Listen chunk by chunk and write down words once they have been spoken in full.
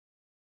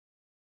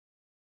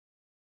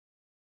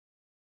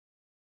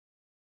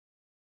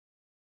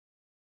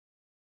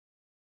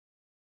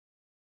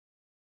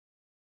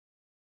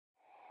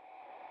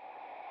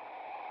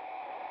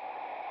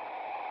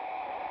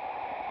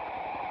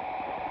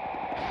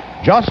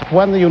Just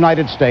when the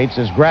United States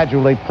is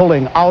gradually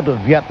pulling out of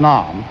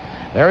Vietnam,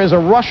 there is a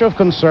rush of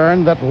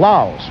concern that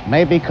Laos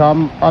may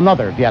become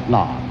another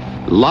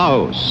Vietnam.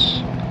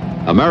 Laos,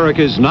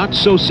 America's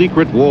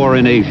not-so-secret war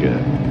in Asia.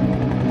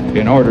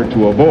 In order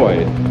to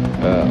avoid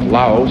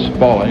Laos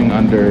falling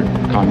under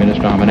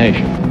communist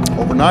domination.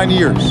 Over 9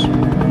 years,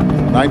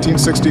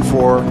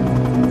 1964 to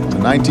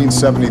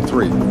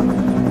 1973,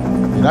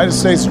 the United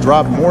States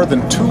dropped more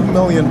than 2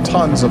 million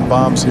tons of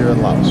bombs here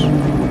in Laos.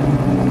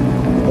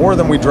 More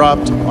than we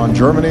dropped on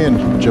Germany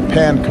and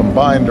Japan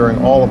combined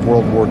during all of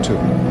World War II.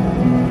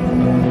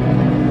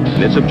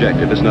 Its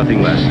objective is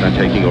nothing less than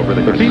taking over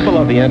the country. The people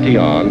of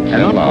Vientiane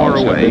and not far Laos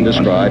have away, been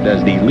described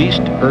as the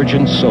least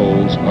urgent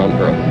souls on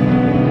Earth.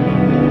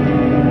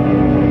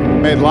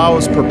 Made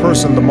Laos per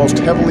person the most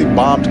heavily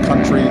bombed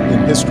country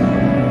in history.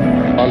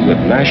 With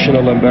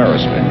national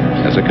embarrassment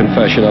as a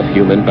confession of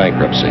human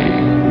bankruptcy.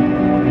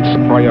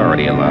 The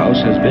priority in Laos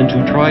has been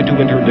to try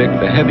to interdict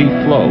the heavy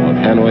flow of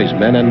Hanoi's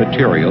men and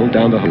material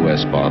down the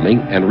U.S.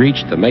 bombing and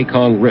reach the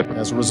Mekong River.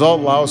 As a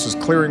result, Laos is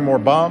clearing more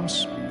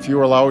bombs,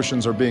 fewer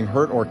Laotians are being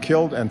hurt or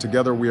killed, and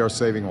together we are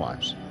saving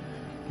lives.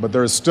 But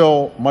there is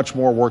still much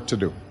more work to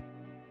do.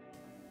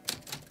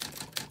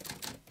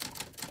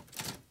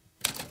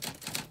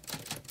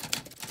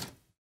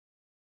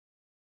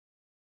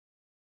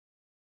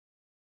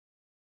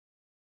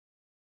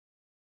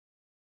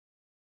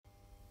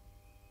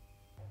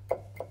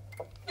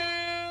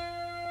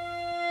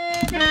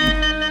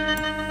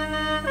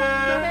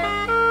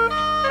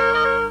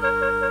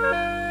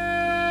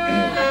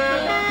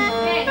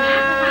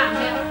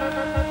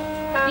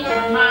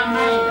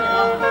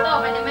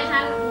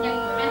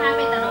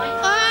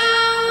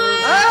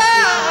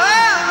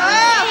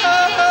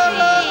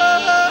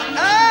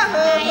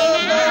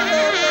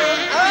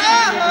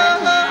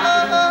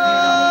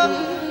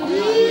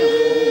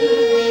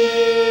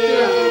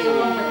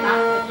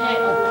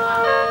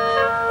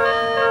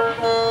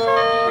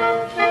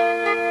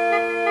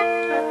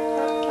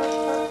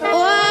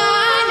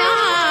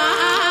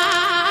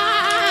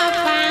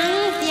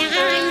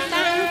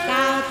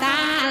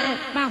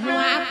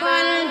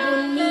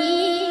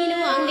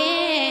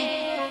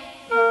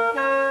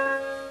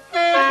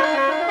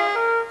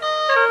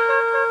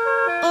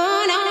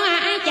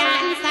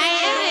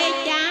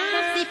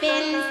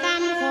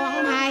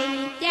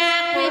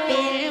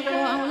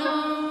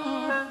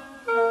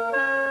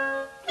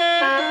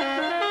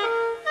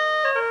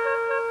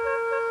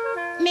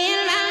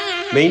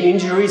 Main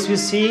injuries we're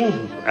seeing,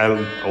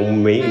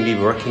 I'm mainly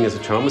working as a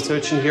trauma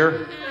surgeon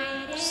here,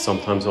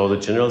 sometimes all the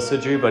general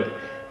surgery, but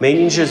main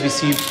injuries we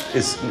see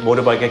is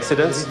motorbike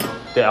accidents.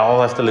 They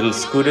all have the little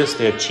scooters,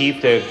 they're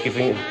cheap, they're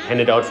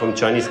handed out from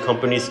Chinese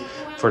companies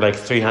for like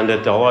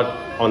 $300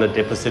 on a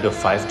deposit of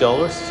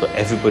 $5, so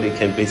everybody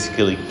can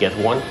basically get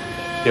one.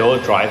 They all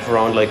drive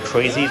around like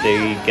crazy,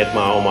 they get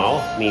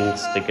mao,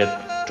 means they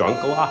get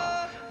drunk a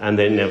lot, and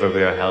they never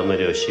wear a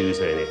helmet or shoes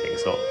or anything,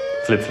 so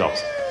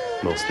flip-flops.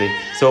 Mostly.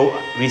 So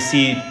we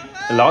see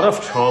a lot of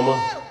trauma,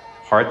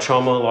 heart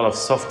trauma, a lot of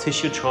soft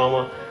tissue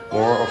trauma,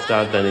 more of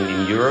that than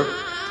in Europe,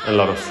 and a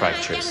lot of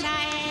fractures. Do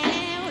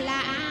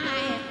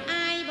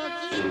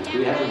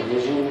you have a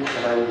vision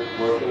that I'm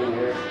working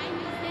here?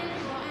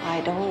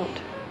 I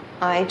don't.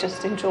 I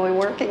just enjoy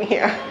working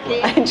here.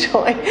 I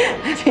enjoy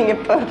having a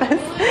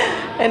purpose,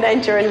 and I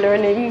enjoy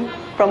learning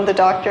from the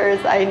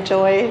doctors. I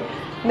enjoy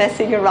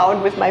messing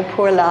around with my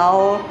poor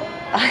Lao.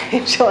 I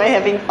enjoy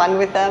having fun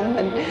with them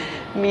and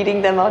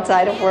meeting them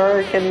outside of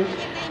work, and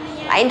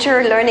I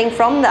enjoy learning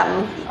from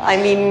them. I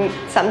mean,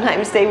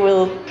 sometimes they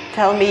will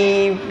tell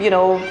me, you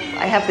know,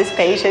 I have this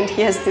patient,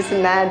 he has this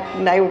and that,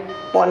 and I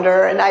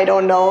wonder and I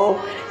don't know.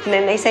 And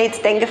then they say it's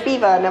dengue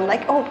fever, and I'm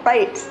like, oh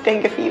right,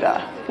 dengue fever.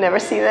 Never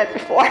seen that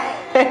before.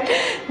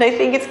 And I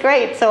think it's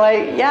great. So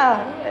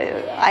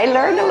I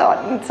learn a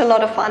lot, and it's a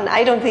lot of fun.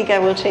 I don't think I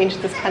will change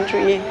this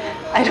country.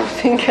 I don't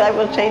think I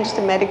will change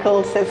the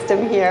medical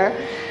system here.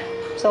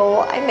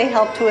 So I may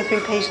help 2 or 3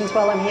 patients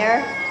while I'm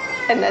here,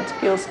 and that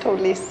feels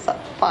totally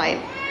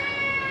fine.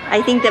 I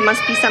think there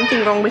must be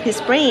something wrong with his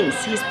brains.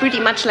 He's pretty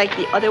much like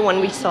the other one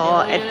we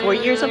saw at 4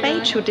 years of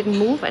age, who didn't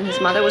move, and his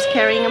mother was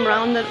carrying him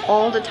around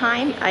all the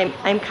time.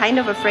 I'm kind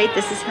of afraid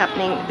this is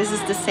happening. This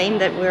is the same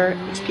that we're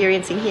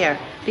experiencing here,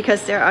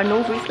 because there are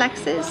no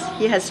reflexes.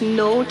 He has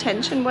no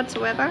tension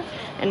whatsoever.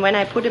 And when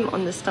I put him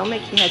on the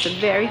stomach, he has a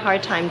very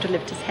hard time to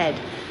lift his head.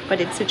 But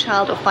it's a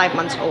child of 5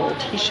 months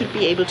old. He should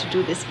be able to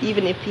do this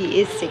even if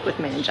he is sick with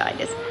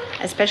meningitis.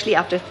 Especially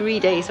after 3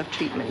 days of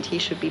treatment, he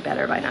should be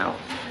better by now.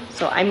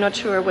 So I'm not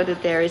sure whether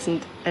there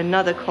isn't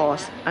another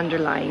cause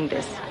underlying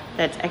this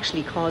that's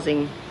actually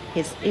causing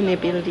his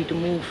inability to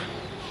move.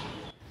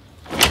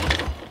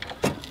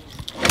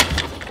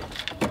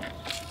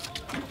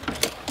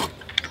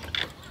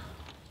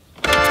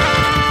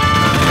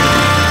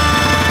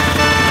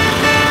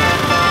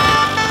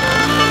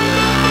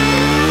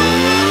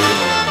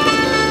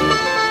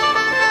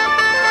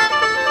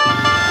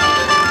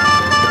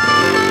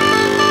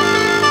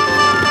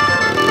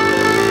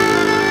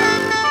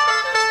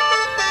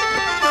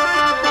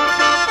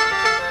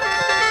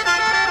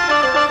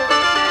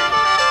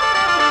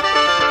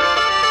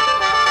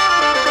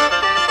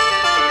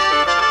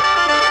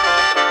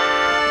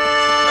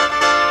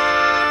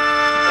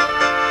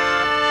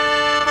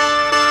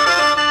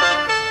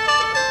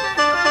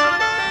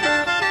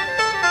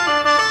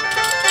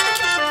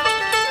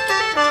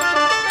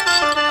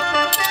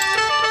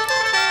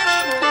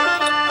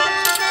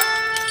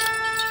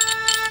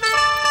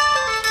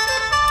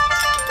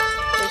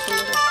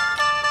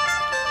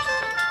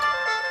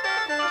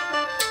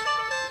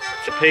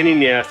 pain in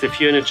the ass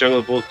if you're in a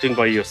jungle bolting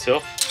by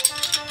yourself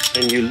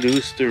and you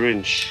lose the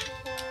wrench.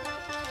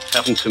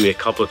 Happened to me a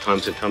couple of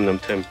times in Tam Nam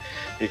Tem.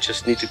 You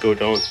just need to go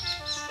down.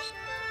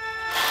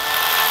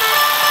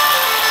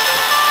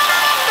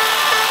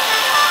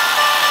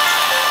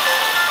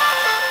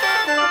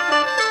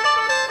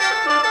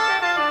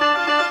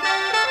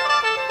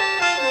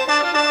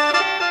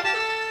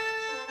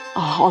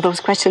 All those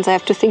questions I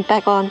have to think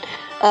back on.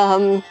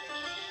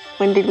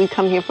 When did we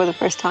come here for the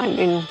first time?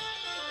 In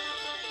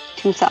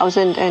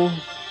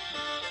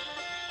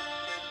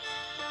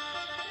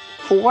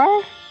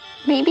 2004,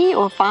 maybe,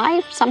 or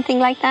 5, something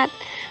like that.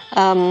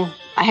 I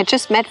had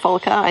just met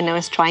Volker and I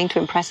was trying to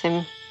impress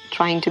him,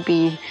 trying to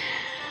be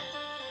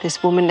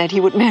this woman that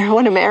he would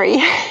want to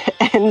marry.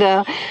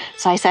 And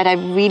so I said I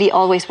really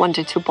always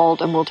wanted to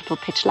bolt a multiple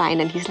pitch line.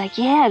 And he's like,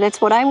 yeah,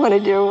 that's what I want to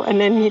do. And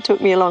then he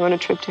took me along on a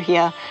trip to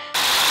here.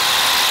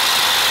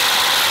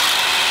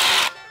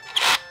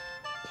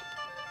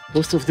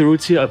 Most of the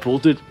routes here I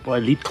bolted by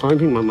lead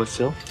climbing by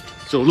myself,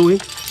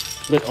 soloing.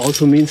 That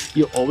also means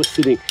you're always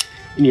sitting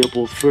in your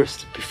bolt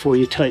first before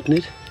you tighten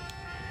it.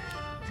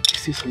 It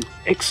gives you some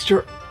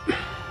extra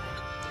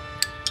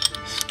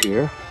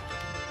scare.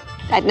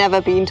 I'd never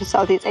been to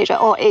Southeast Asia,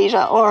 or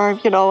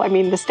I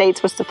mean, the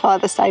States was the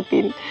farthest I'd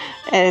been.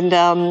 And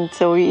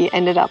so we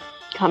ended up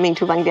coming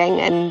to Vang Vieng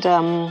and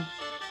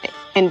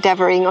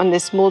endeavoring on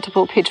this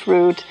multiple pitch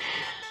route,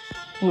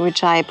 in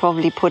which I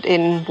probably put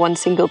in one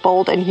single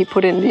bolt and he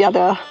put in the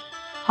other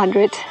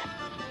 100.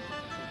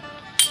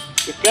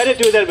 You gotta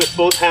do that with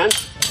both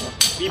hands.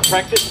 We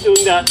practice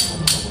doing that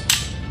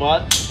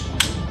while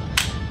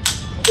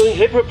doing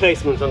hip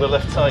replacements on the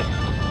left side.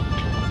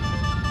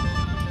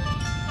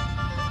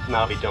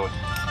 Now we don't.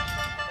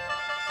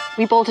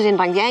 We bolted in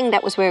Vang Vieng,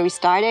 that was where we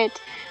started.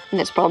 And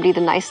that's probably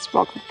the nicest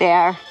rock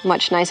there,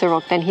 much nicer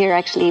rock than here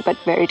actually, but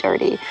very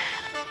dirty.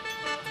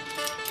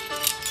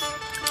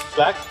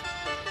 Slack.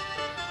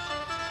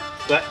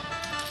 Slack.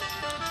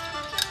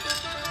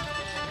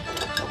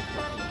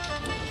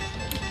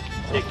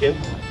 Take in.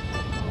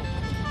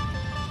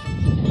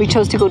 We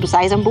chose to go to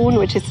Sai Sambun,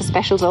 which is a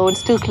special zone,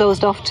 still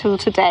closed off till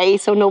today,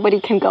 so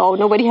nobody can go.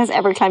 Nobody has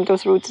ever climbed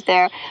those routes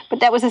there. But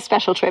that was a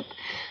special trip.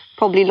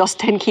 Probably lost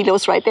 10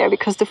 kilos right there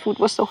because the food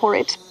was so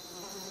horrid.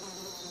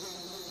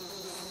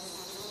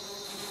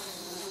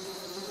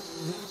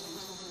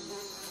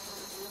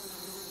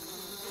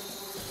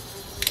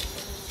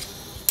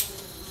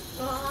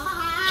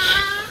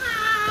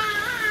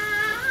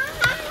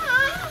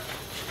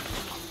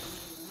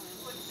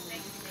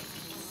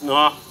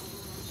 No,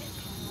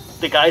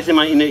 the guy's in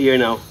my inner ear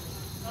now.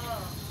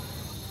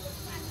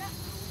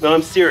 No,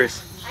 I'm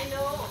serious. I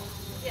know.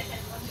 Yes, I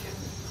want to.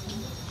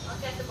 I'll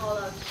get the ball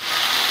out.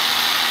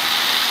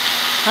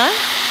 Huh?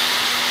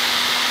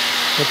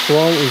 What's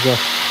wrong, Isa?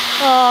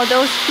 Oh,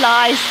 those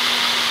flies.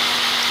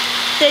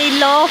 They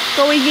love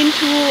going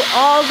into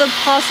all the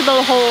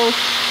possible holes.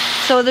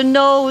 So the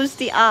nose,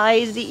 the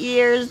eyes, the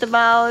ears, the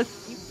mouth.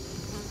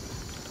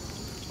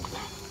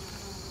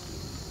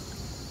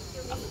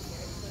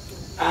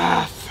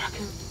 Ah, fuck.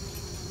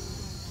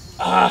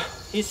 Ah,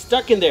 he's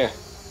stuck in there.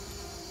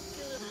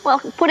 Well,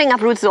 putting up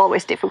roots is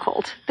always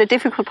difficult. The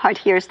difficult part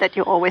here is that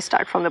you always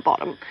start from the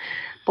bottom.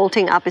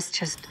 Bolting up is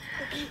just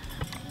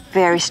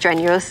very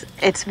strenuous.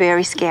 It's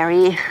very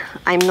scary.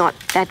 I'm not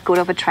that good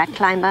of a track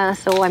climber,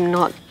 so I'm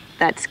not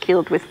that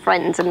skilled with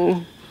friends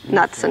and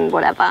nuts and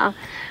whatever.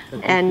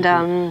 And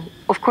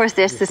of course,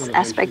 there's this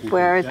aspect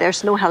where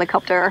there's no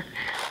helicopter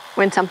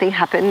when something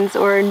happens,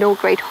 or no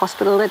great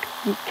hospital that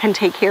can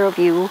take care of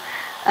you.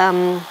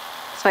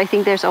 So I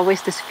think there's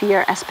always this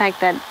fear aspect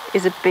that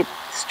is a bit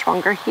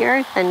stronger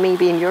here than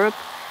maybe in Europe.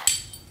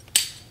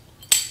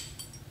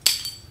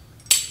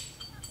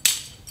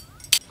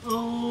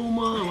 Oh,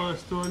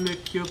 mamas, don't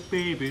let your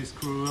babies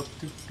grow up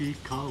to be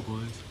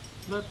cowboys.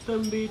 Let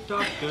them be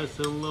doctors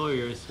and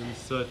lawyers and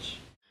such.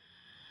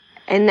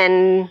 And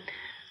then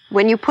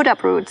when you put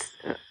up roots,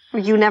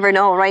 you never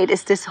know, right?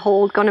 Is this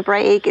hold gonna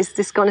break? Is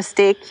this gonna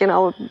stick? You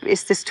know,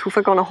 is this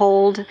tufa gonna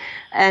hold?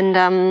 And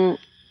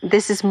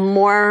this is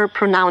more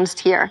pronounced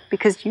here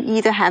because you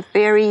either have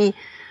very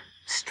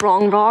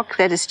strong rock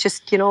that is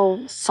just, you know,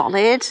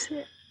 solid,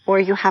 or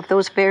you have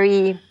those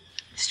very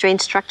strange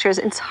structures.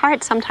 It's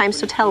hard sometimes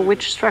to tell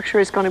which structure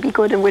is going to be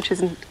good and which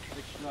isn't.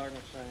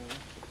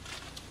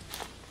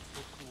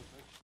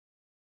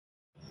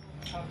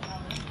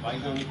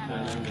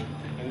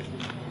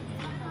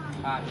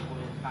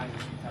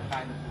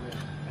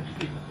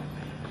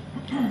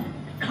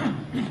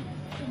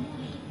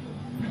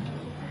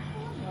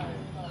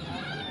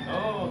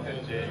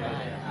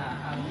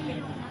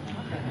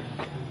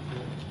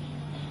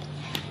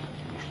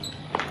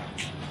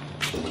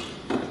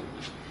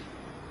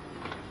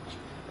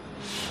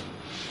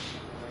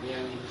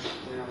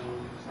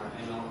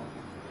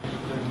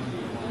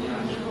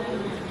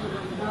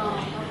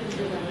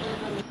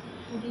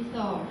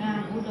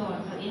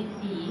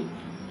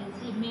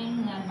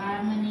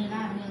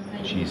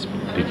 She's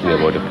speaking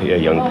about a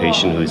young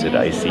patient who's at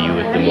ICU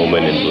at the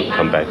moment and will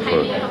come back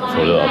for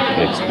follow-up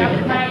next week.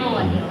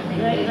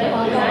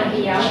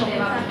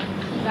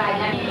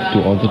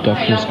 Do all the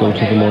doctors go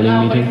to the morning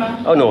meeting?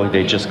 Oh no,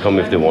 they just come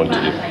if they want to.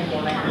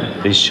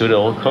 They should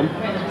all come,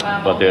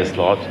 but there's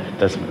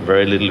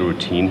very little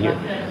routine here.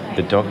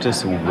 The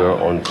doctors who were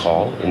on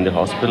call in the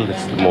hospital,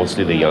 it's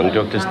mostly the young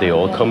doctors, they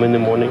all come in the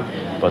morning,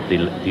 but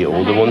the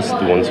older ones,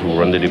 the ones who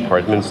run the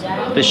departments,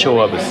 they show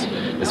up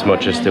as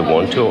much as they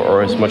want to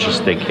or as much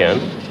as they can,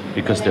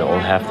 because they all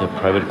have their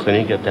private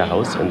clinic at their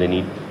house and they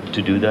need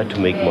to do that to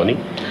make money.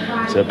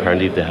 So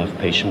apparently if they have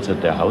patients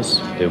at their house,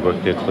 they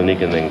work their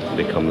clinic and then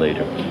they come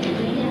later.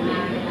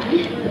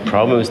 The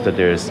problem is that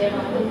there's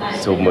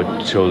so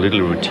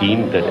little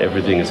routine that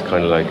everything is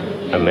kind of like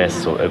a mess,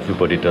 so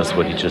everybody does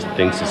what he just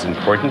thinks is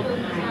important,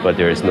 but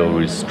there is no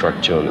real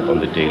structure on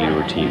the daily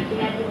routine.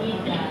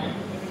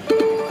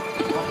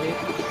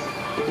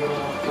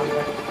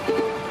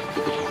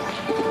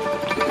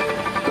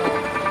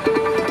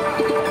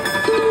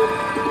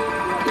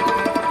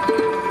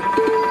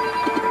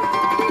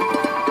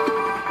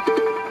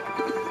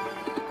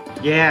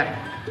 Yeah,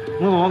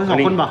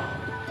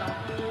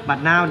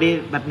 but now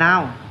the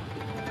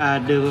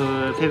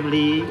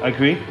family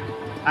Agree?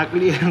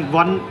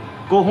 want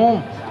go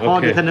home for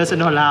Okay. the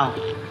international Lao.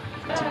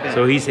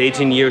 So he's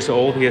 18 years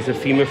old, he has a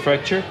femur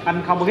fracture.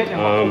 Anh không có biết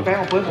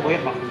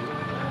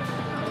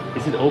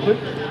Is it open?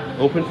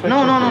 Open fracture?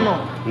 No.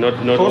 Not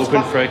Close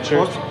open cut. fracture.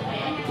 Close.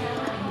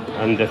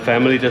 And the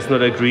family does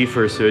not agree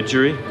for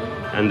surgery,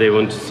 and they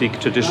want to seek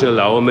traditional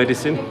Lao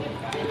medicine,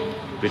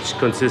 which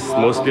consists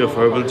mostly of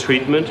herbal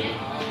treatment.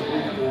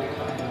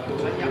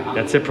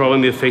 That's a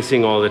problem we're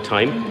facing all the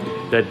time,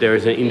 that there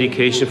is an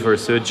indication for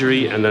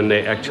surgery and then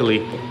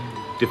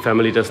the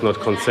family does not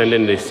consent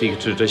and they seek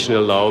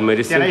traditional Lao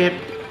medicine,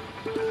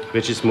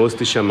 which is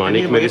mostly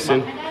shamanic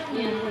medicine.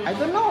 I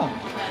don't know.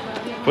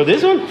 For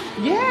this one?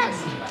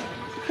 Yes.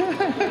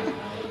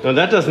 No,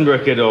 that doesn't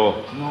work at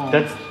all. No.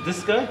 That's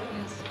this guy?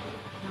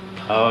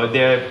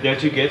 They're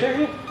together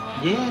here?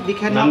 Yeah,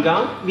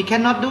 Namgang? we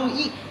cannot do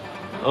it.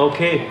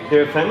 Okay,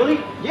 they're a family?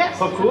 Yes.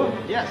 Parkour?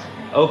 Yes.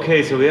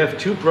 Okay, so we have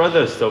two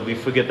brothers, so we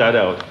figured that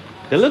out.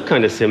 They look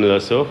kind of similar,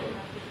 so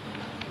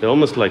they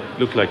almost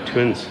look like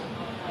twins.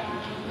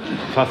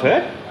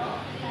 Fafet?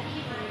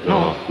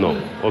 No.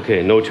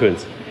 Okay, no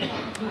twins.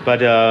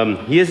 But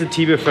he has a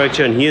tibia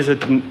fracture and he has a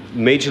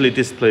majorly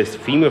displaced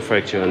femur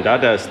fracture, and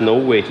that has no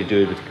way to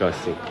do it with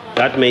casting.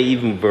 That may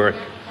even work.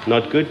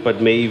 Not good,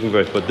 but may even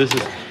work. But this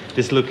is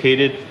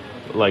dislocated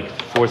like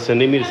 4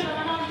 centimeters.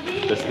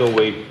 There's no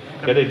way.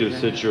 Gotta do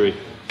surgery.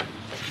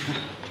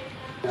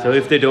 So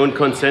if they don't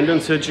consent on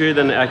surgery,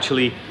 then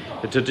actually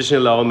the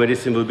traditional Lao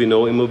medicine will be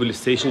no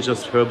immobilization,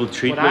 just herbal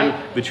treatment,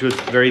 which will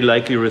very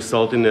likely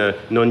result in a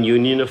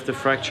non-union of the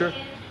fracture.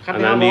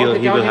 And then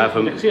he will have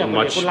a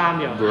much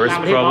worse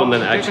problem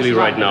than actually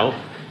right now.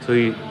 So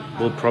he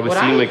will probably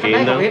see him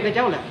again now.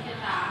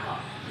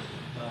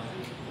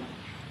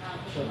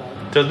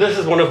 So this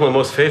is one of my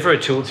most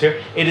favorite tools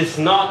here. It is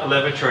not a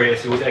lavatory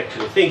as you would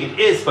actually think it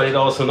is, but it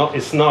also not.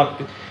 It's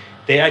not.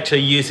 They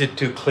actually use it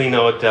to clean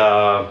out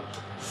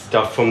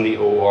stuff from the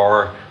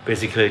OR,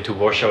 basically to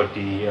wash out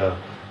the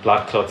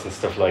blood clots and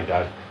stuff like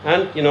that.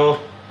 And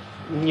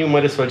you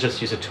might as well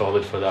just use a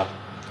toilet for that.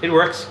 It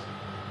works.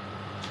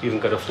 You even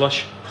got a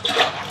flush.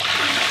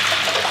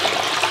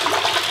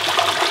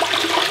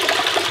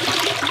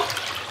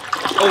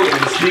 Oh,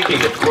 and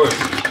speaking, of course,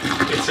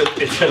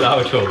 it's a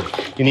Lao toilet.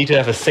 You need to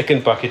have a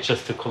second bucket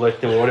just to collect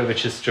the water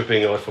which is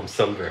dripping out from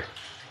somewhere.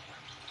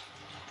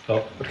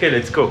 So, okay,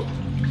 let's go.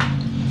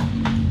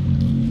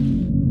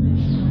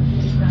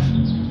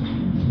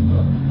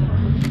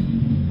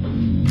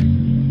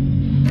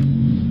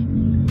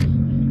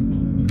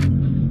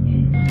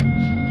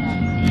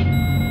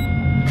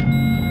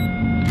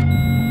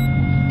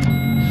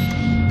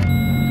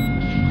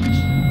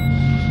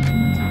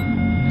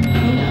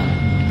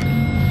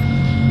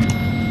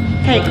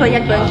 Thầy khơi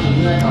nhắc bệnh.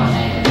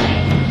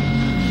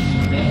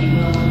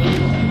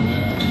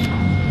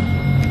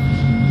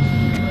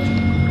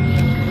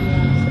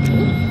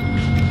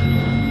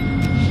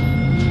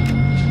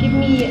 Give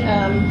me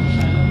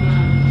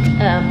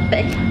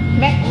back.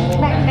 Nè.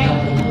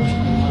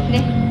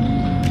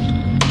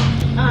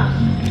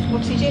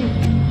 Oxygen.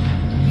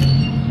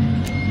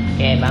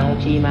 Kè bằng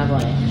oxy mà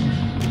gọi.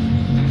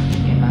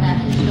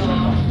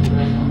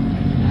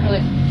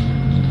 Rồi.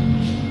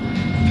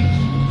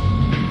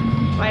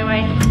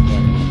 Quay.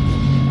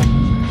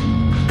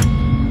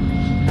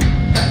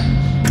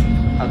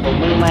 Thùng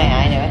mưa mai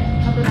ai nữa?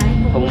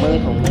 Thùng mưa.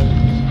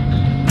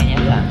 Anh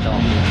em làm trộn.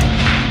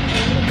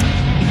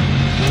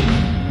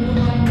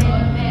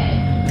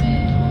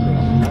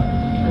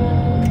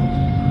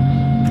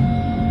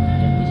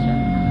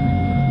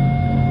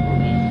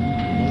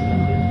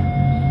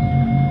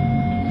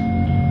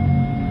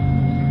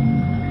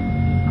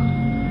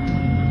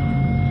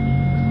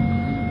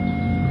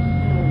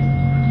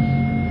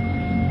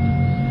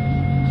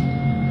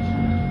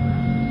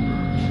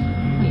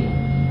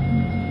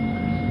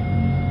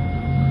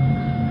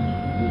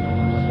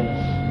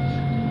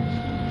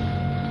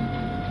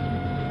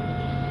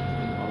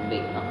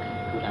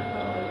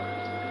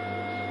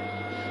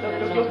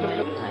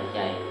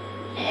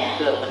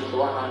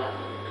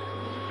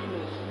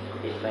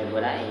 ไปบ่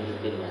ได้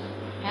เป็นหยัง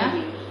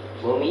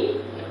บ่มี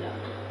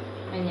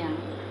เป็นหยัง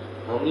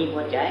บ่มีหั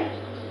วใจ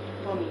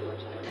บ่มีหัว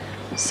ใจ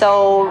So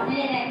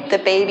the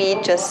baby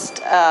just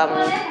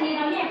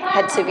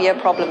had severe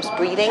problems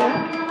breathing.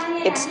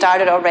 It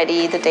started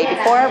already the day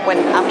before when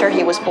after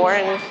he was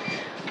born.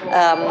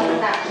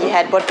 He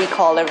had what we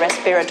call a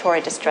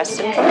respiratory distress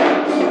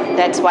syndrome.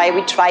 That's why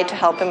we tried to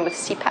help him with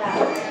CPAP.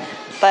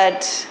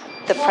 But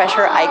the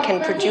pressure I can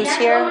produce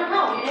here,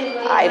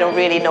 I don't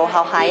really know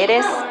how high it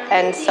is,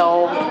 and so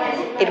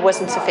it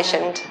wasn't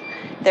sufficient.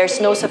 There's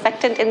no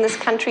surfactant in this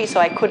country, so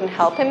I couldn't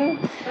help him.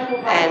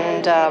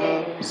 And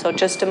so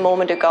just a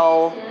moment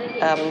ago,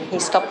 he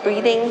stopped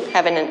breathing,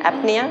 having an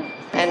apnea,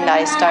 and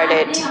I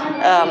started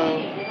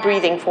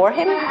breathing for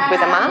him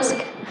with a mask.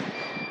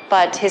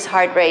 But his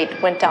heart rate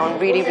went down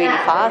really, really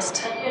fast,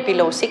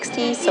 below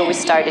 60, so we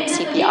started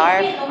CPR.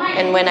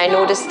 And when I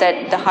noticed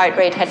that the heart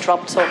rate had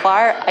dropped so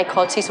far, I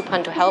called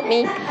Sisupan to help me,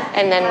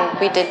 and then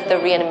we did the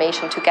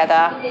reanimation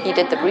together. He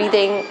did the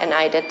breathing, and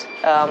I did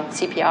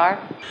CPR.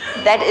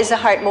 That is a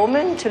hard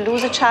moment to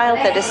lose a child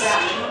that is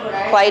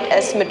quite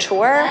as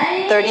mature.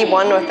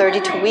 31 or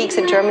 32 weeks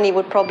in Germany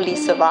would probably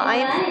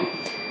survive,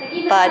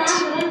 but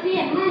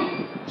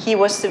he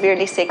was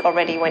severely sick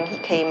already when he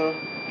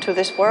came to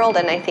this world,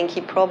 and I think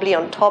he probably,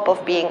 on top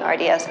of being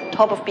RDS, on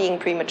top of being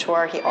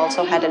premature, he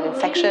also had an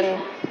infection,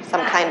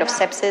 some kind of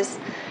sepsis.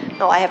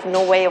 Now I have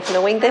no way of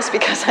knowing this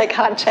because I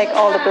can't check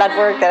all the blood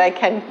work that I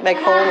can back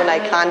home, and I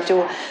can't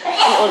do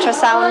an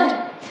ultrasound.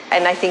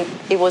 And I think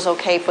it was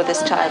okay for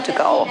this child to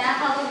go.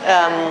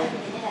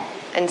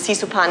 And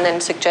Sisupan then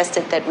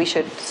suggested that we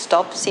should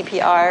stop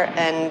CPR,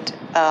 and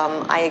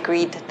I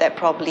agreed that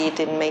probably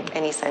didn't make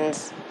any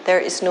sense. There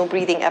is no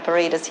breathing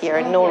apparatus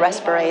here, no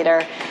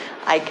respirator.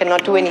 I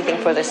cannot do anything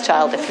for this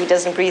child. If he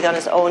doesn't breathe on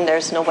his own,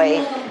 there's no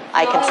way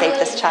I can save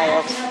this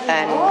child.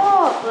 And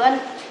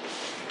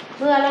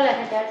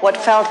what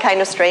felt kind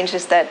of strange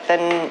is that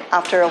then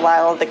after a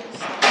while,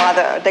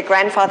 the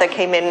grandfather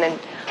came in, and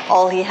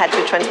all he had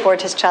to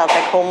transport his child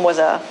back home was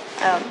a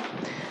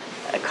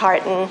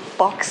carton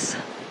box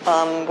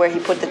where he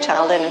put the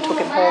child in and took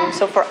him home.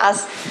 So for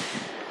us,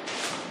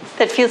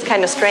 that feels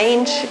kind of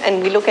strange,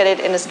 and we look at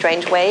it in a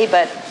strange way,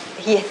 but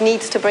he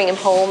needs to bring him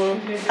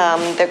home.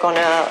 They're going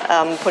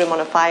to put him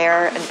on a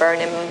fire and burn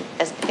him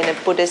as in a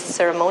Buddhist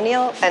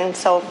ceremonial. And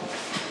so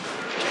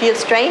it feels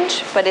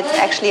strange, but it's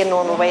actually a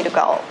normal way to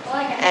go.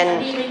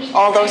 And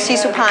although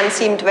Sisupan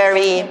seemed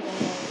very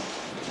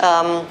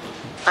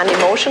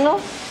unemotional,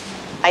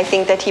 I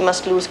think that he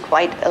must lose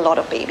quite a lot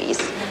of babies,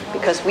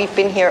 because we've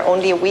been here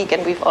only a week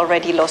and we've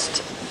already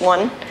lost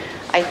one.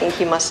 I think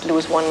he must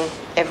lose one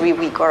every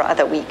week or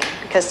other week,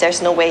 because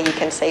there's no way he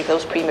can save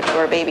those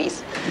premature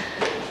babies.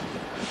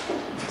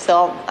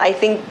 So I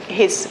think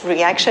his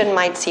reaction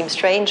might seem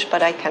strange,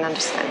 but I can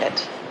understand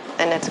it,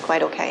 and it's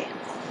quite okay.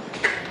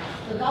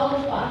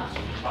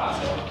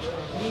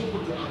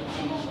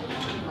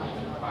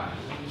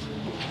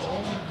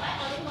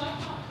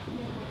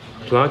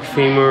 Plaque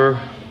femur,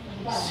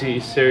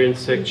 cesarean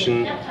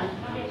section,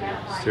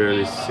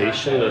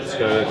 sterilization, that's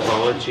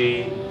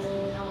gynecology,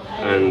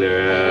 and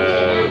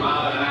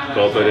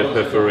gallbladder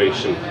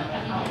perforation.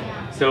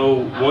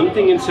 So one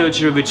thing in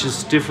surgery which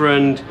is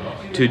different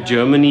to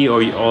Germany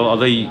or all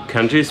other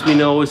countries we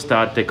know is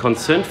that the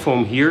consent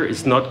form here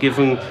is not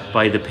given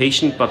by the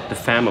patient but the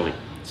family.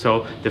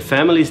 So the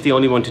family is the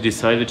only one to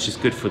decide which is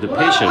good for the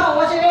patient.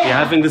 We're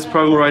having this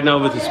problem right now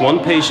with this one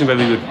patient where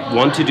we would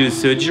want to do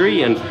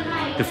surgery, and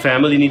the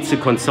family needs to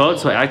consult.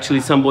 So actually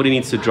somebody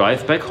needs to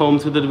drive back home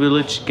to the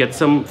village, get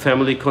some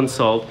family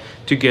consult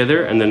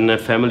together, and then the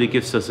family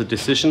gives us a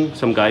decision.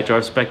 Some guy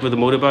drives back with a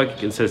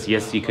motorbike and says,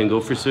 yes, you can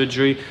go for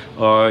surgery,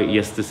 or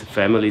yes, this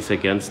family is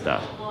against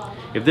that.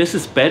 If this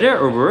is better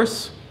or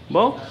worse,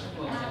 well,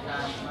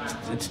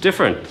 it's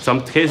different.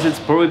 Some cases it's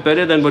probably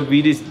better than what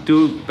we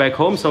do back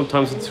home.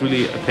 Sometimes it's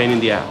really a pain in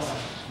the ass.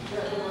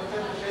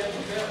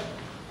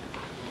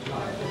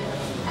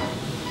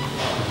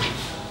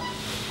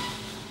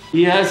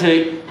 He has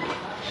a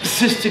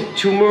cystic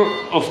tumor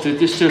of the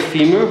distal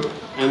femur,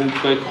 and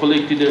my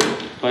colleague did a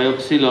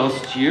biopsy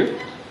last year,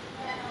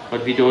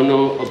 but we don't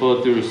know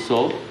about the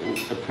result. And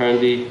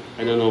apparently,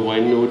 I don't know why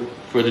no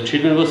further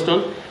treatment was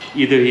done.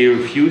 Either he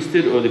refused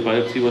it or the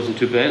biopsy wasn't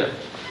too bad.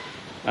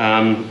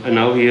 And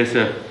now he has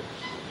a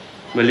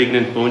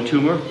malignant bone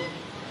tumor,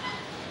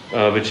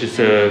 which is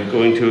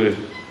going to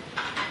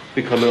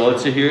become an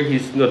ulcer here.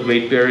 He's not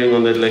weight bearing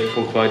on that leg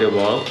for quite a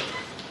while.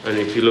 And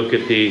if you look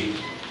at the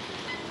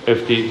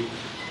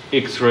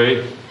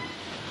X-ray,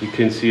 you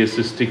can see a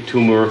cystic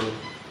tumor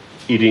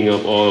eating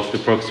up all of the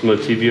proximal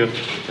tibia,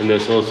 and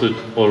there's also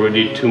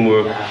already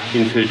tumor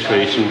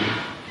infiltration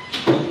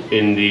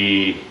in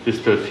the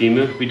distal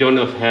femur. We don't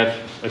have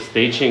a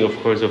staging, of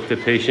course, of the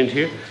patient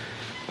here,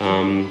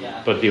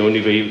 but the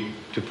only way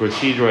to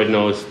proceed right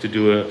now is to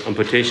do an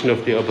amputation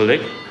of the upper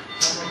leg,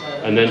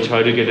 and then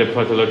try to get a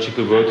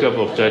pathological workup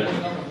of that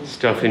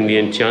stuff in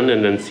Vientiane,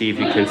 and then see if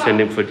we can send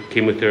him for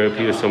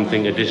chemotherapy or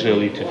something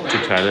additionally to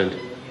Thailand.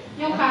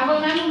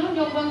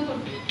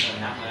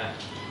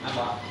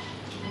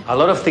 A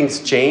lot of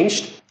things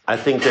changed. I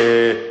think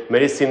the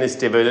medicine is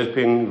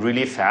developing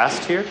really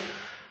fast here.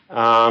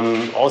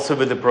 Also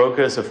with the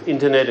progress of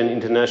internet and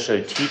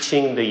international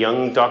teaching, the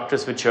young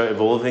doctors which are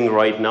evolving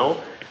right now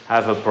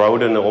have a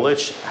broader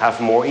knowledge, have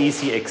more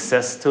easy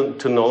access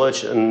to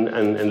knowledge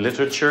and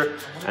literature,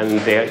 and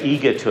they're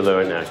eager to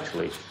learn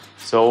actually.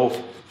 So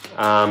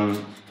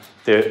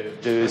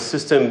the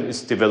system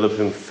is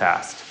developing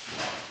fast.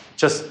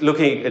 Just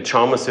looking at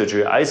trauma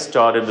surgery, I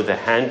started with a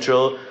hand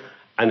drill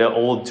and an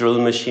old drill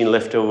machine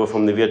left over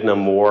from the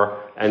Vietnam War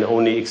and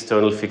only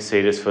external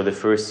fixators for the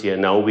first year.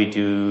 Now we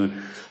do,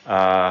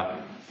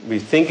 we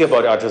think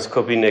about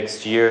arthroscopy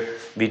next year.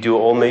 We do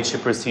all major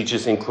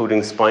procedures,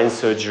 including spine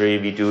surgery.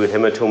 We do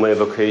hematoma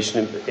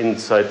evacuation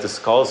inside the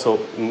skull,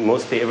 so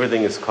mostly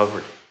everything is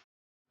covered.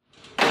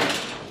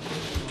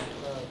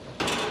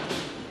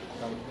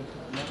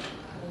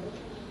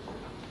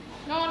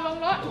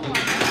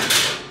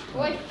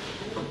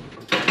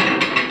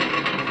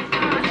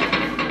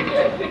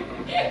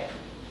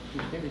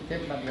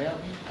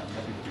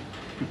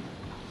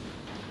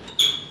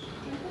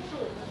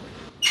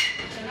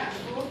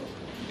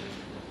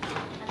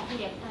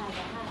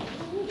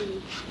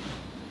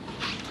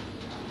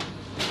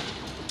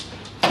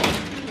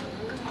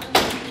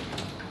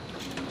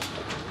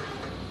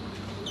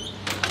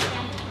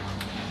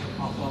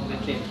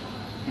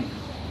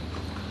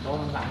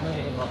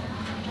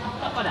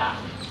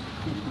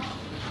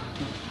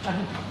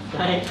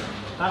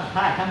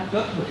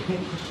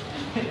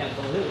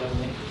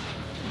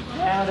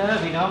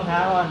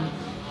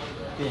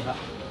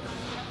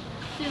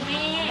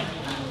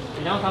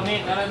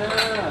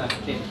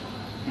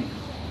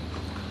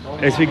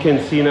 As we can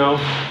see now,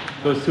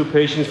 those two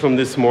patients from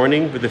this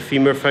morning with the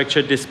femur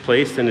fracture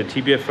displaced and the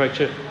tibia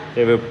fracture,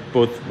 they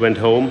both went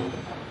home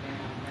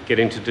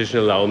getting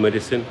traditional Lao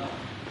medicine,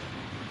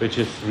 which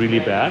is really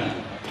bad,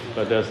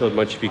 but there's not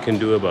much we can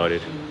do about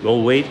it.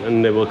 We'll wait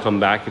and they will come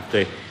back if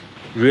they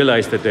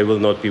realize that they will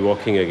not be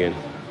walking again.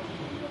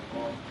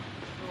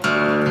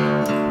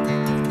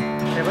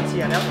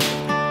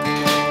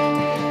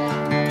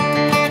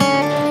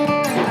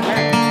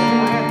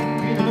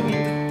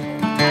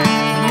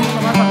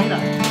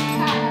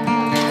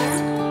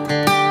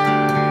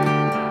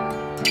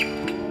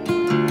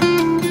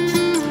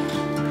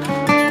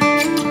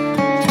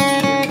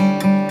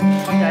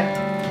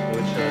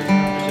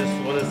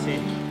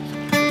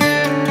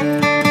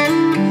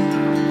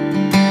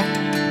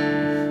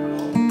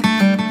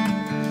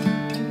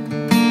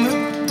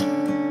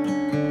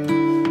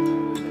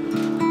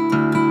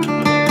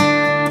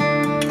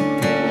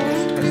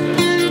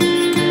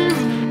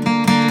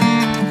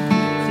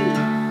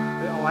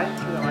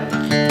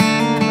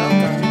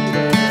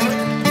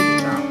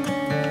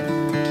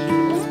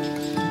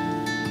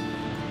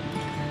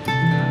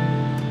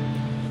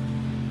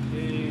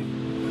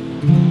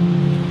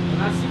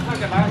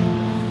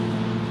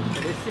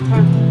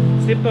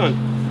 Sit on.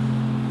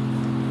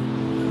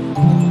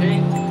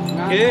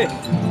 Okay.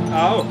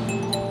 Ow.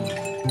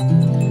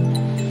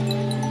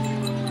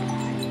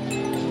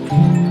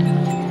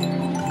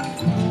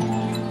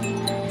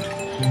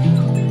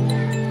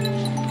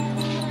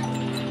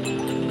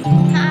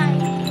 Hi.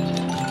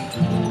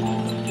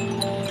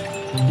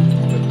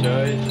 Good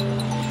job.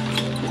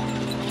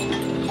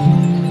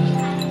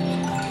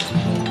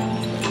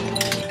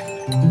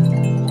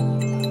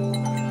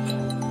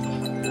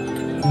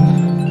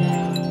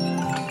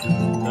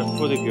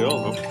 For the girl,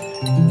 huh?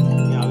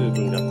 Yeah, we'll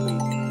bring that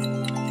please.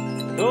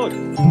 Good.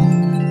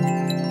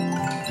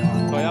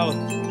 Try out.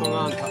 Come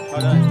on, try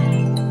that.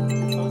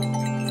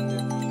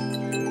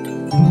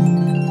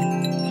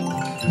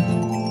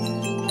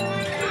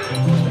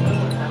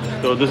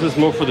 So this is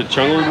more for the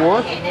jungle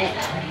ward.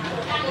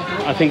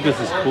 I think this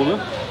is cooler.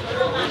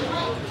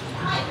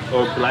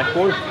 Or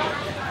Blackboard.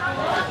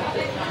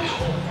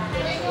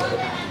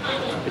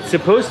 It's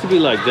supposed to be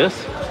like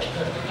this,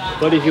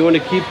 but if you want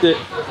to keep the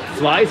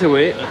flies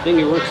away, I think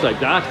it works like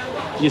that.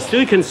 You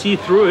still can see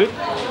through it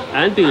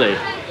and delay.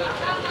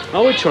 I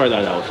will try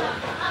that out.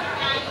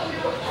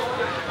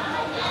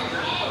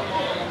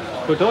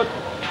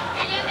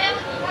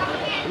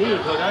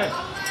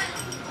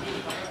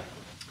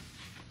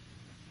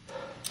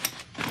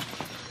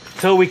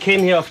 So we came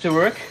here after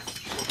work,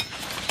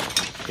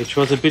 which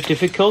was a bit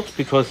difficult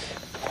because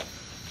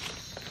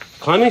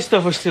climbing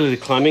stuff was still at the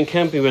climbing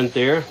camp. We went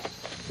there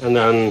and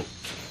then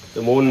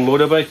the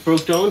motorbike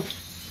broke down.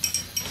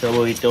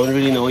 So we don't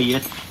really know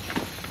yet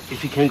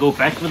if we can go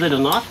back with it or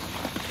not.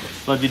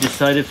 But we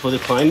decided for the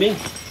climbing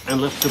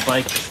and left the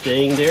bike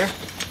staying there.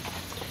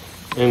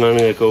 And I'm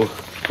gonna go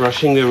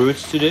brushing the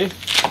roots today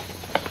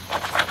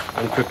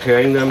and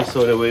preparing them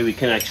so that way we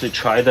can actually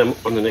try them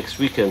on the next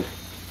weekend.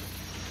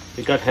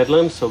 We got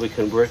headlamps so we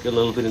can work a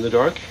little bit in the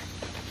dark.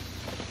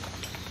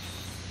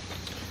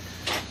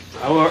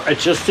 Our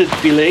adjusted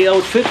belay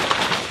outfit.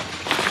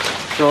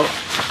 So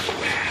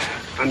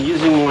I'm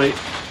using my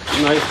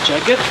nice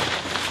jacket,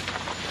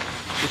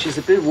 which is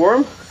a bit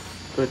warm,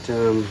 but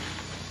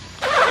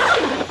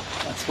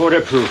it's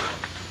waterproof.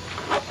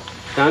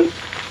 Then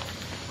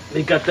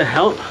we got the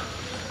helm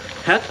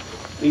hat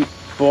we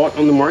bought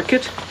on the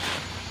market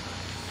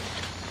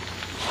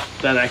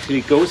that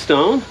actually goes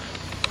down,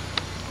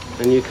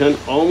 and you can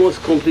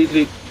almost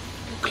completely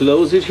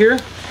close it here.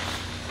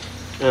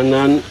 And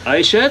then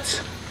eye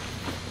shades,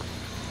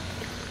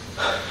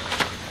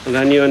 and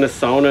then you're in a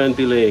sauna and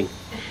belaying.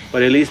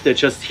 But at least they're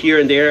just here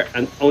and there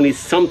and only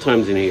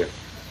sometimes in here.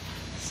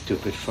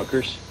 Stupid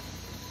fuckers.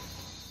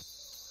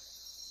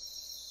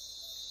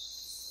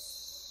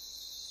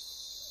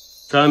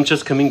 So I'm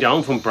just coming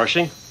down from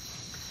brushing.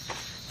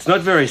 It's not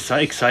very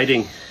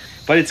exciting,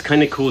 but it's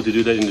kind of cool to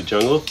do that in the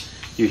jungle.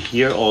 You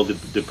hear all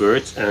the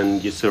birds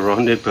and you're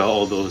surrounded by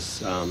all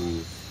those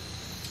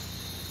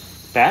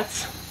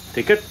bats.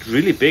 They get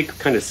really big,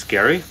 kind of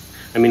scary.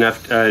 I mean,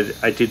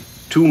 I did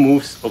 2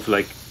 moves of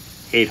like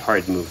 8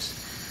 hard moves,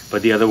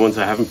 but the other ones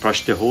I haven't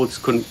brushed the holes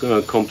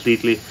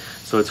completely,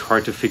 so it's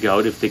hard to figure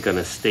out if they're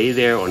gonna stay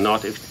there or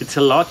not. It's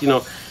a lot, you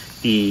know.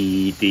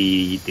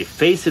 The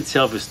face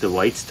itself is the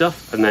white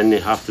stuff, and then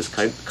they have this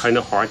kind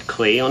of hard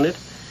clay on it.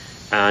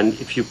 And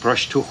if you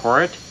brush too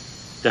hard,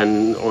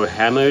 then or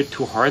hammer it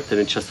too hard, then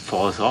it just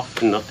falls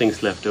off and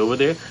nothing's left over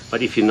there.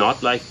 But if you're not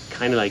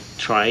kind of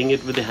trying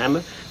it with the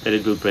hammer, then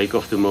it will break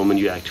off the moment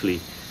you're actually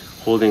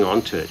holding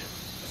on to it.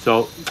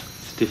 So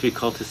it's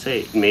difficult to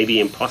say. It may be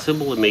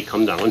impossible. It may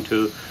come down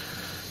to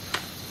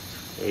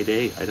a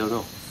day. I don't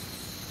know.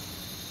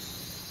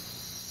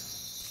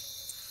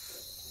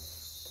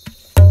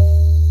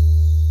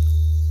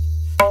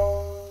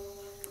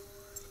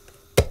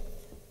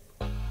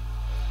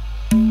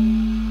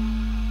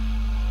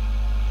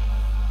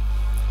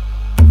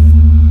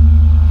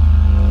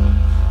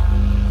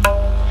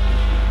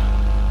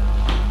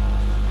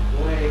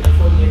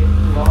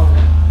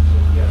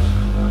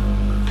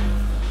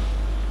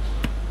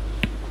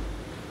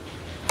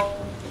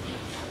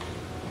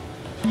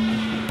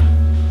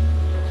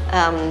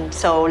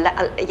 So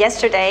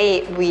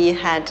yesterday we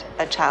had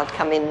a child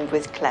come in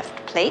with cleft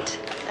plate.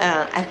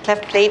 A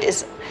cleft plate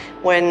is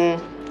when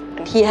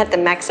he had the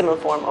maximal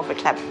form of a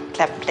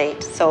cleft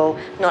plate. So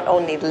not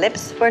only the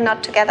lips were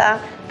not together,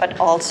 but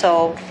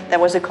also there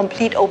was a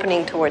complete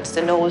opening towards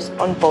the nose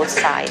on both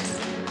sides.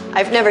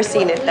 I've never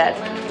seen it that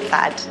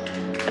bad.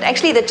 But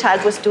actually the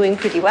child was doing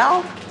pretty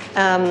well.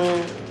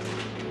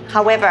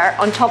 However,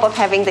 on top of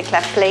having the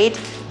cleft plate,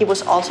 he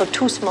was also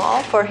too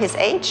small for his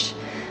age.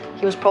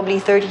 He was probably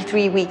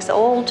 33 weeks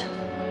old,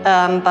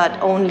 but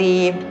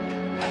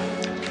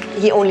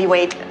he only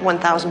weighed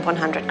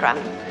 1,100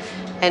 grams.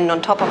 And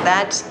on top of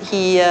that,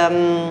 he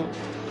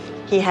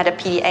had a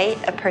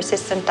PDA, a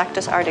persistent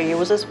ductus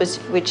arteriosus,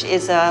 which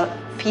is a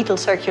fetal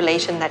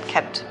circulation that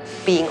kept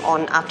being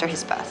on after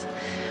his birth.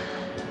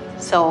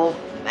 So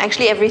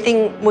actually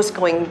everything was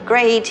going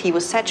great. He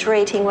was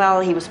saturating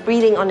well, he was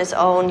breathing on his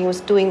own, he was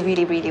doing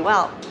really, really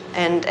well.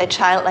 And a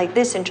child like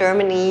this in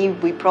Germany,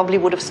 we probably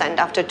would have sent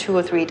after 2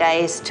 or 3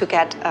 days to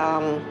get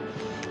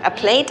a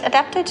plate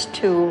adapted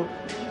to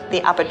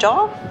the upper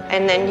jaw,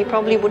 and then he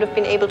probably would have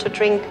been able to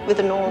drink with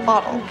a normal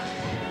bottle.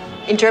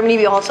 In Germany,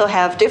 we also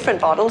have different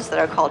bottles that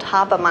are called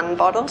Habermann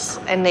bottles,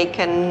 and they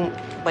can,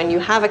 when you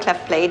have a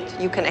cleft plate,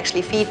 you can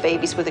actually feed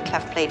babies with a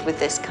cleft plate with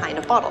this kind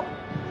of bottle.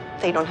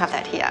 They don't have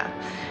that here.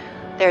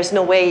 There's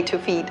no way to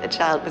feed a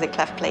child with a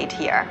cleft plate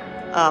here.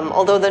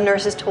 Although the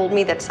nurses told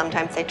me that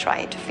sometimes they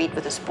try to feed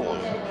with a spoon.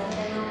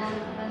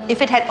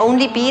 If it had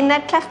only been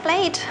that cleft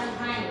plate,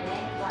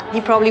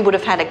 he probably would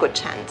have had a good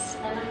chance.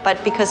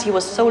 But because he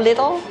was so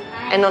little,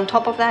 and on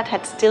top of that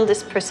had still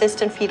this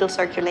persistent fetal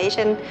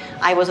circulation,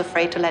 I was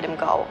afraid to let him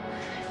go.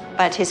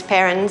 But his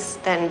parents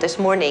then this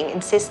morning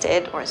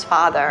insisted, or his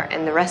father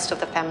and the rest of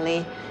the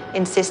family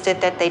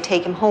insisted that they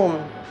take him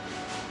home.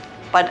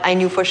 But I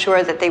knew for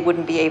sure that they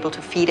wouldn't be able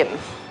to feed him.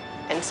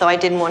 And so I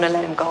didn't want to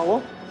let him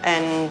go.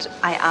 And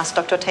I asked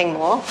Dr. Teng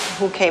Mo,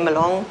 who came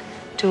along,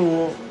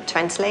 to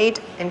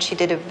translate, and she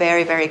did a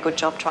very, very good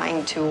job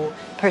trying to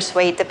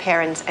persuade the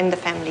parents and the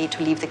family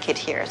to leave the kid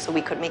here so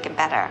we could make him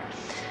better.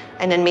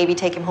 And then maybe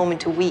take him home in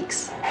 2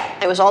 weeks.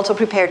 I was also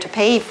prepared to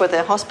pay for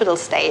the hospital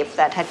stay if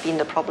that had been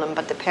the problem,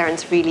 but the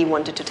parents really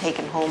wanted to take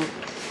him home.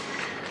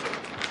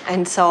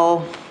 And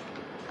so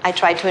I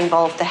tried to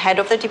involve the head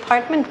of the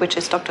department, which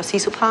is Dr.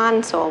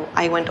 Sisupan. So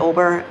I went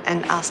over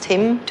and asked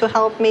him to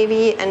help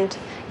maybe and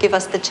give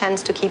us the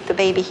chance to keep the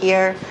baby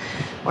here,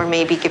 or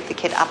maybe give the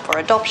kid up for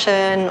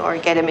adoption, or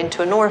get him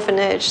into an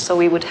orphanage so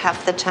we would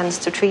have the chance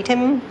to treat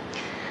him.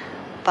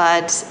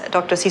 But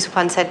Dr.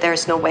 Sisupan said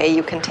there's no way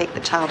you can take the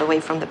child away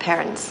from the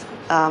parents.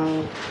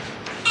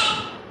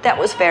 That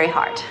was very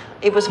hard.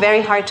 It was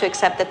very hard to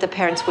accept that the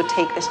parents would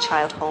take this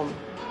child home.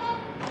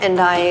 And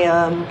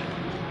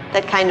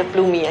that kind of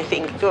blew me, I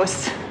think. It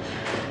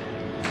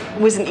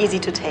wasn't easy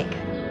to take.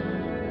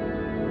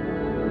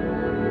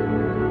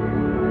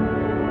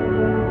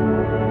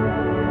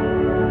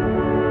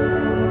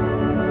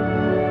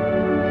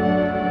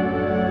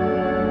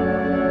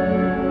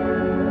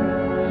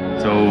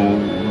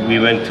 We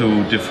went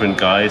to different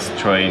guys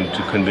trying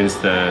to convince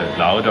the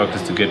Lao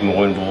doctors to get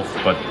more involved,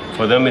 but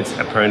for them it's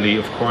apparently,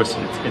 of course,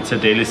 it's a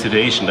daily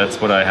sedation. That's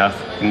what I have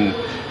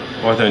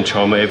ortho and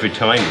trauma every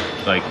time,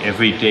 like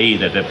every day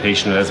that the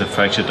patient who has a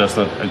fracture does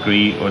not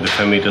agree or the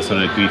family does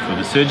not agree for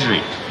the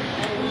surgery.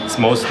 It's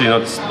mostly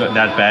not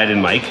that bad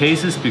in my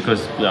cases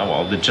because,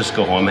 well, they just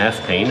go home,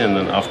 have pain, and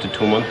then after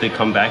 2 months they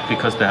come back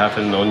because they have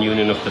a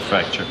non-union of the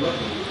fracture.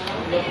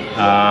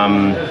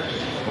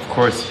 Of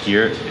course,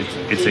 here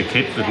it's a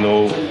kid with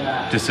no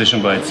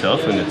decision by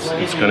itself, and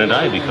it's gonna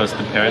die because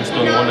the parents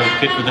don't want a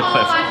kid with a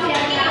cleft.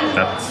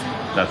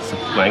 That's a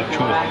blank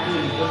truth.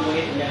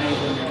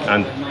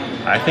 And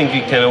I think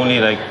you can only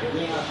like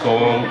go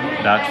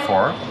that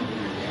far,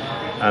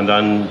 and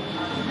then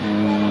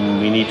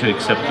we need to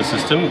accept the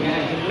system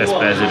as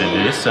bad as it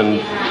is and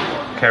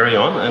carry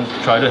on and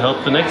try to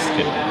help the next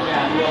kid.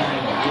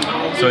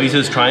 So he's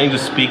just trying to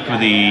speak with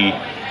the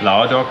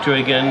Lao doctor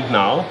again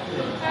now,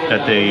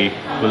 that they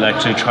will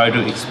actually try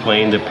to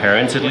explain the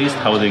parents at least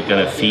how they're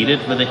gonna feed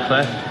it with a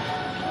cleft.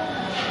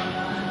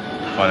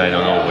 But I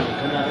don't know what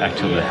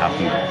actually will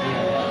happen.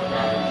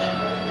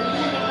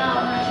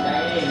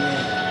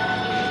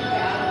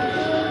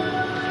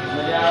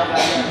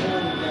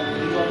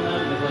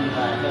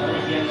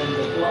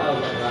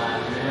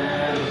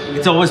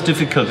 It's always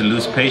difficult to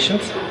lose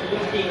patients,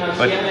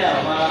 but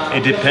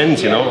it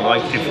depends, you know,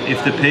 like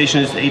if the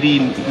patient is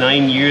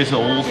 89 years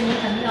old,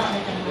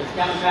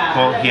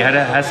 well, he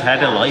has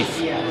had a life.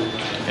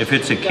 If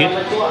it's a kid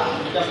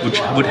which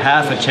would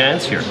have a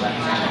chance here,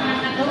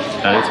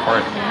 then it's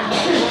hard.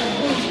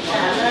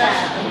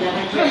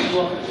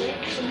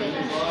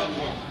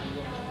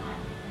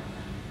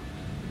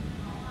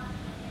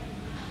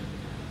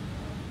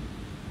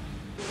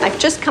 I've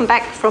just come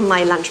back from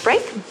my lunch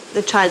break.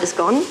 The child is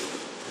gone.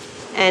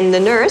 And the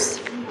nurse,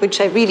 which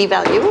I really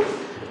value,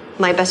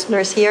 my best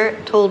nurse here,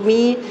 told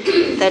me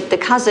that the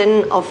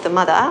cousin of the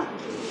mother,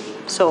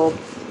 so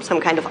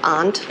some kind of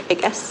aunt, I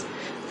guess,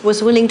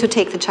 was willing to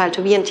take the child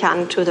to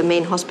Vientiane, to the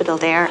main hospital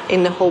there,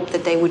 in the hope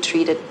that they would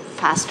treat it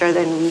faster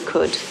than we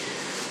could.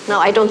 Now,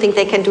 I don't think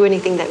they can do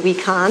anything that we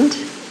can't,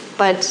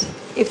 but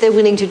if they're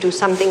willing to do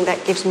something,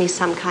 that gives me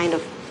some kind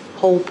of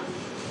hope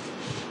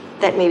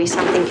that maybe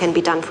something can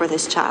be done for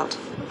this child.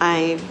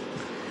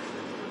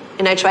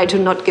 And I try to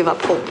not give up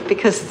hope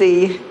because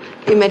the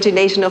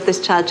imagination of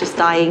this child just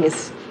dying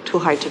is too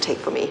hard to take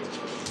for me.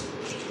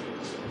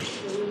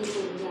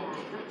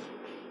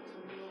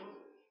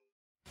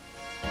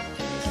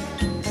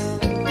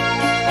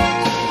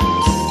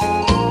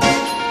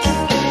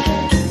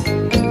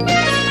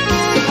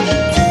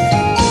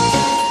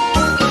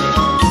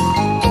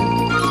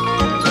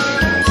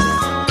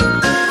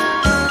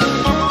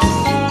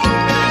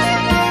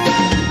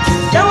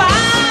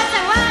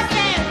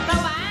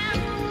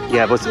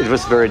 Yeah, it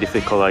was very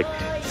difficult. Like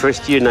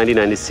first year,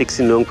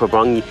 1996 in Luang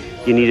Prabang,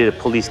 you needed a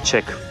police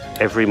check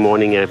every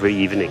morning, every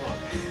evening.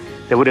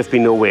 There would have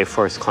been no way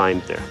for us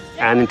climbed there.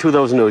 And in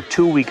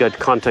 2002, we got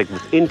contact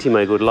with Inti,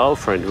 my good Lao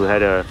friend, who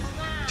had a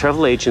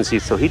travel agency,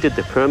 so he did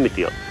the permit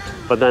deal.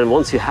 But then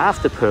once you have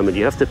the permit,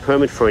 you have the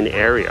permit for an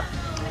area.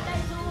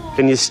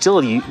 Then you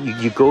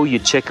go, you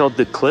check out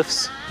the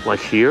cliffs,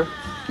 like here.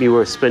 We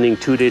were spending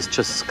 2 days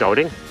just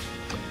scouting.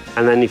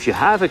 And then if you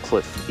have a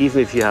cliff,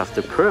 even if you have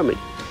the permit,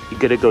 you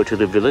got to go to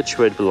the village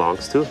where it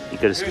belongs to. You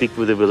got to speak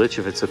with the village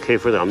if it's okay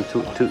for them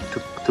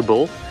to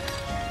bowl.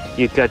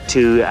 You got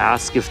to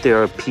ask if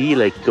there are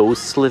like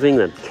ghosts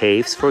living in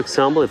caves, for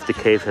example. If the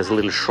cave has a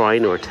little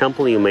shrine or a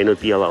temple, you may not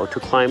be allowed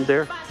to climb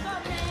there.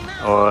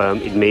 Or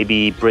it may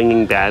be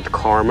bringing bad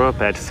karma,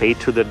 bad fate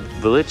to the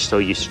village, so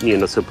you're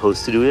not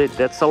supposed to do it.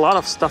 That's a lot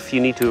of stuff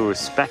you need to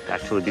respect,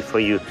 actually, before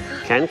you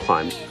can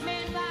climb.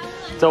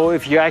 So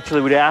if you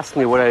actually would ask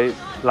me what I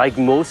like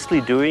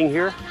mostly doing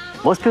here,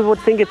 most people would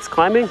think it's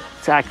climbing.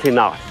 It's actually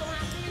not.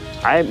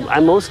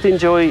 I mostly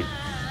enjoy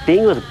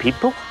being with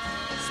people,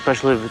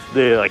 especially if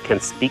I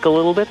can speak a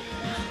little bit,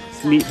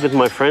 meet with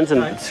my friends,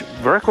 and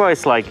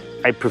work-wise, like,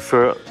 I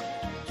prefer,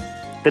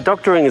 the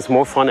doctoring is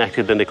more fun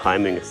actually than the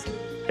climbing is.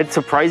 It's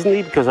surprising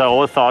me because I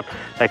always thought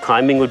that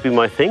climbing would be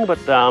my thing, but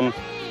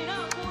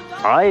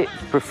I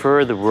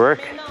prefer the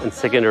work and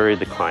secondary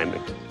the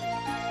climbing.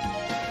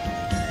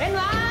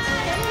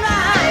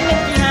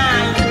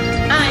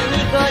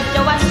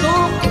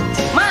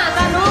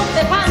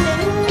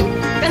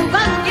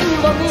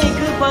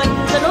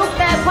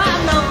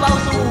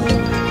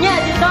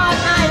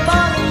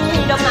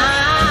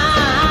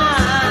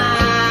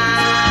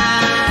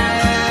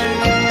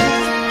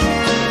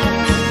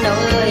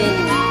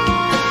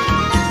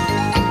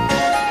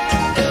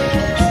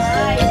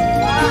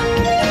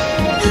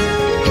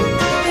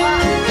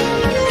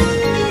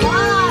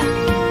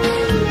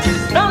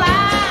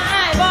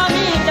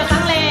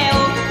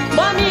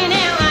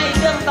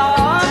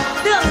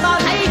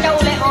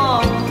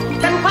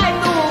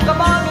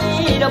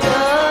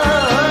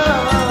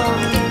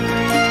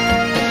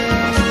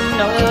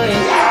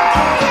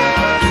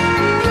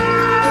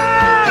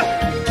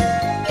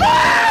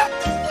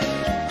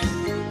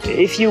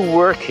 If you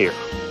work here,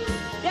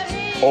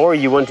 or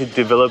you want to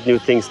develop new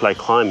things like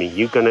climbing,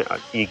 you're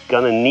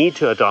gonna need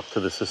to adapt to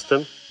the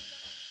system.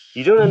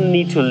 You don't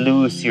need to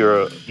lose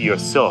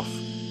yourself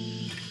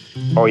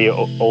or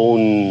your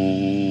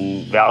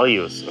own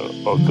values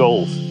or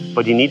goals,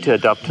 but you need to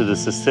adapt to the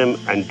system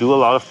and do a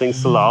lot of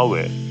things the Lao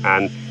way.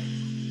 And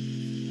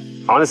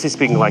honestly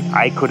speaking, like,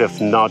 I could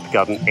have not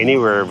gotten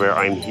anywhere where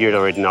I'm here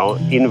right now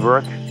in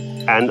work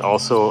and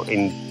also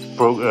in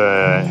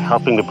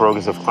helping the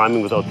progress of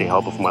climbing without the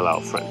help of my Lao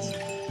friends.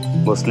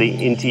 Mostly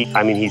Inti,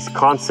 I mean, he's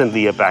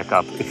constantly a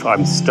backup. If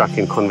I'm stuck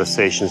in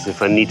conversations,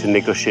 if I need to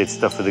negotiate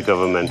stuff with the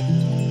government,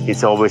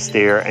 he's always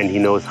there and he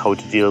knows how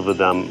to deal with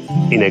them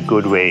in a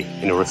good way,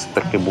 in a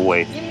respectable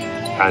way.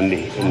 And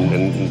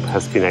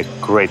has been a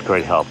great,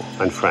 great help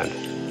and friend.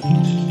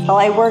 Well,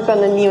 I work on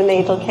the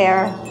neonatal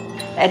care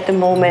at the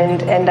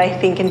moment, and I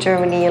think in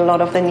Germany a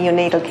lot of the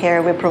neonatal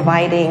care we're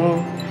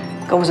providing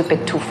goes a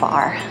bit too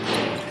far.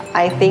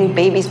 I think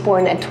babies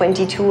born at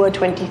 22 or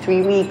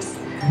 23 weeks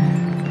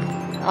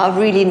are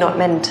really not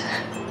meant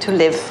to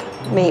live,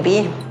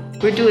 maybe.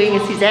 We're doing a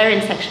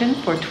cesarean section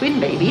for twin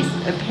babies.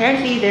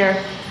 Apparently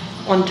they're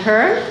on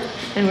turn,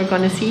 and we're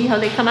going to see how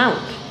they come out.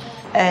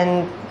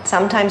 And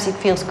sometimes it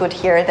feels good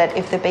here that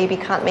if the baby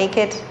can't make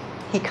it,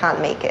 he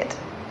can't make it.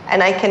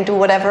 And I can do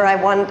whatever I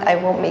want, I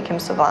won't make him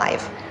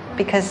survive,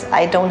 because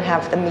I don't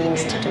have the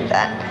means to do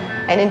that.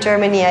 And in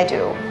Germany I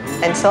do.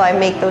 And so I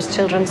make those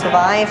children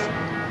survive,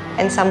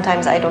 and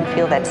sometimes I don't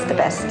feel that's the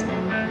best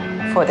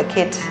for the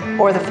kid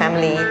or the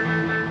family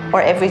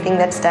or everything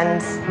that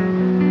stands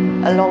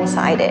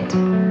alongside it.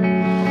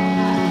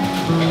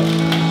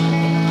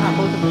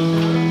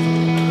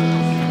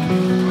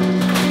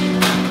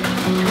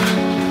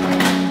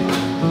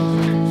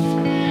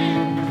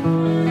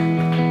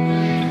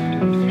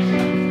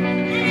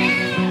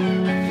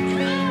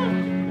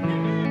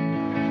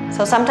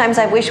 So sometimes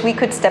I wish we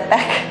could step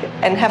back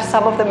and have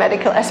some of the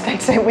medical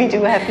aspects that we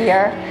do have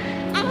here,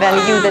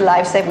 value the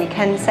lives that we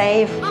can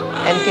save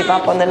and give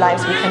up on the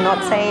lives we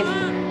cannot save.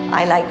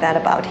 I like that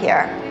about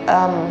here,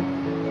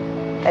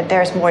 that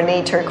there's more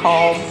nature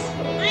calls,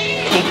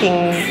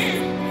 taking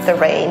the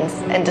reins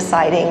and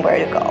deciding where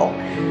to go.